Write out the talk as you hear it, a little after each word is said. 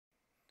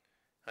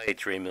Hi,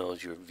 it's Ray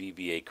Mills, your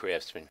VBA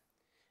craftsman.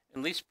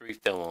 In this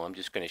brief demo, I'm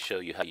just going to show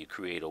you how you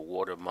create a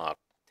watermark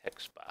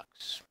text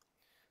box.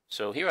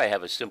 So here I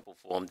have a simple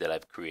form that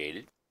I've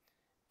created,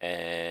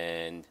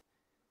 and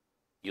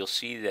you'll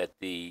see that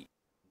the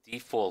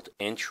default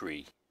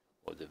entry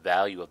or the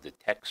value of the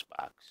text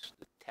box,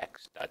 the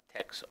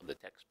text.text of the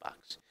text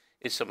box,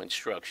 is some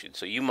instruction.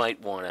 So you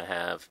might want to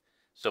have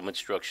some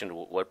instruction to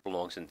what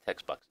belongs in the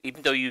text box.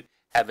 Even though you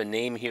have a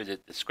name here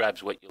that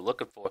describes what you're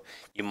looking for,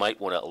 you might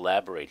want to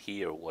elaborate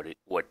here what it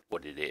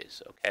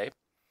is, okay?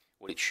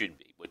 What it should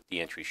be, what the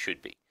entry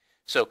should be.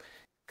 So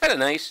kind of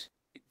nice.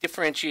 It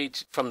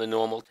differentiates from the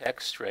normal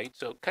text, right?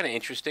 So kind of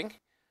interesting.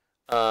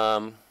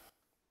 So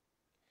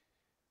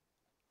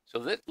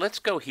let's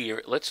go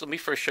here. Let me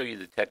first show you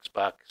the text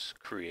box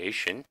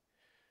creation.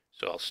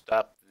 So I'll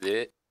stop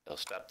this,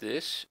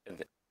 and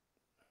then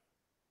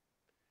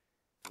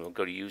we'll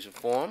go to user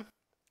form,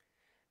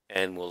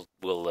 and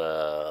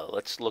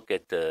let's look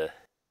at the.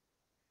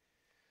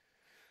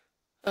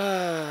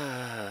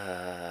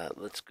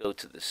 Let's go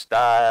to the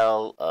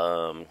style.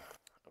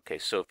 Okay,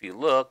 so if you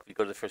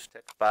go to the first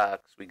text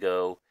box,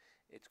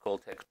 it's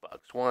called text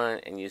box 1,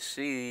 and you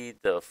see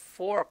the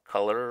fore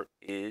color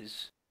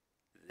is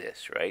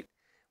this, right?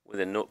 Where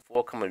the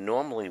fore color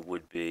normally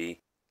would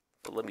be,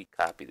 but let me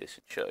copy this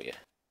and show you.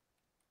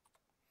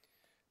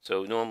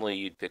 So normally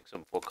you'd pick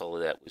some fore color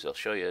that was, I'll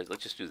show you.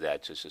 Let's just do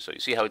that. So you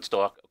see how it's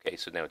dark? Okay,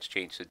 so now it's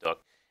changed to dark,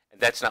 and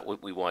that's not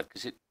what we want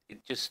because it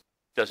just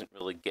doesn't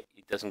really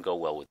it doesn't go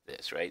well with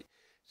this, right?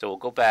 So we'll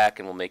go back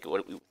and we'll make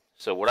it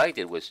so what I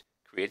did was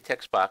create a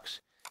text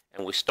box,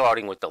 and we're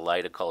starting with the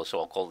lighter color, so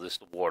I'll call this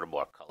the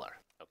watermark color,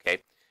 okay?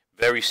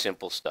 Very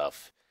simple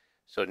stuff.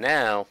 So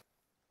now,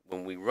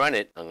 when we run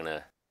it, I'm going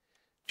to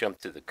jump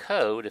to the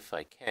code if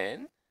I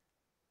can.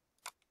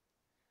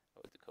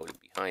 With the code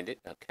behind it,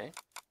 okay.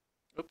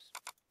 Oops,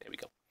 there we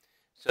go.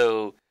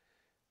 So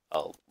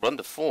I'll run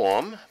the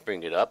form,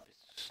 bring it up.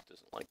 It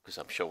doesn't like because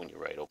I'm showing you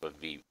right over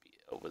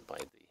by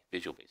the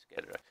Visual Basic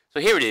Editor. So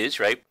here it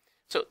is, right?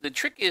 So the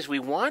trick is we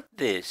want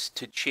this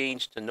to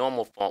change to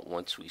normal font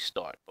once we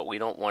start, but we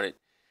don't want it.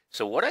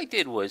 So what I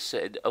did was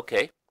said,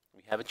 okay,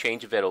 we have a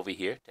change event over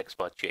here, text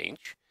box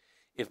change.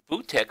 If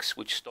boot text,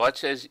 which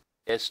starts as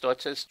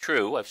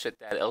true, I've set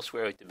that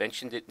elsewhere. I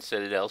dimensioned it and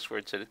set it elsewhere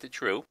and set it to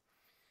true.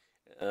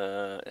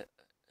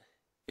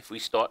 If we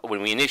start,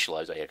 when we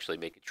initialize, I actually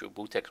make it true.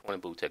 Boot text 1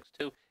 and boot text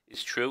 2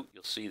 is true.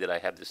 You'll see that I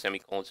have the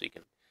semicolon, so you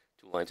can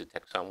 2 lines of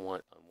text on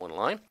one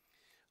line.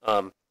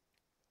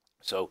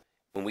 So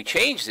when we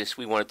change this,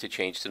 we want it to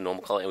change to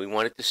normal color, and we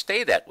want it to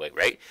stay that way,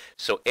 right?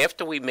 So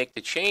after we make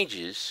the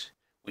changes,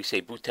 we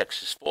say boot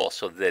text is false,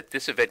 so that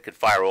this event could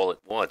fire all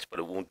at once, but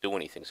it won't do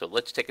anything. So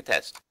let's take a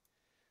test.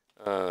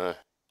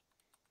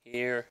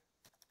 Here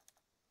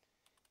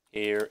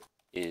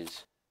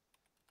is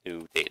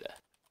new data,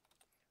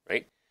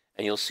 right?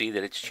 And you'll see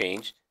that it's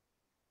changed,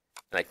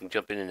 and I can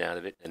jump in and out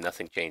of it, and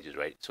nothing changes,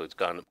 right? So it's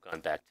gone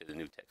back to the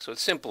new text. So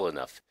it's simple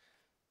enough.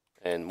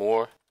 And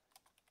more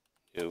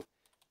new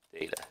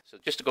data. So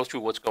just to go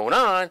through what's going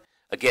on,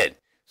 again,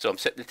 so I'm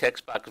setting the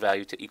text box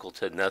value to equal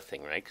to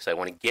nothing, right? Because I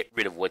want to get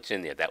rid of what's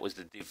in there. That was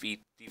the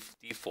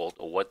default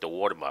or what the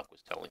watermark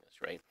was telling us,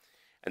 right?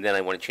 And then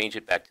I want to change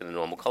it back to the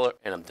normal color,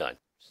 and I'm done.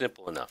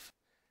 Simple enough.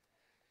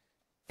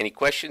 Any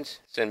questions?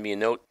 Send me a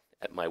note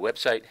at my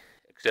website,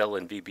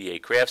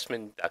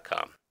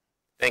 excelandvbacraftsman.com.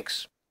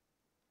 Thanks.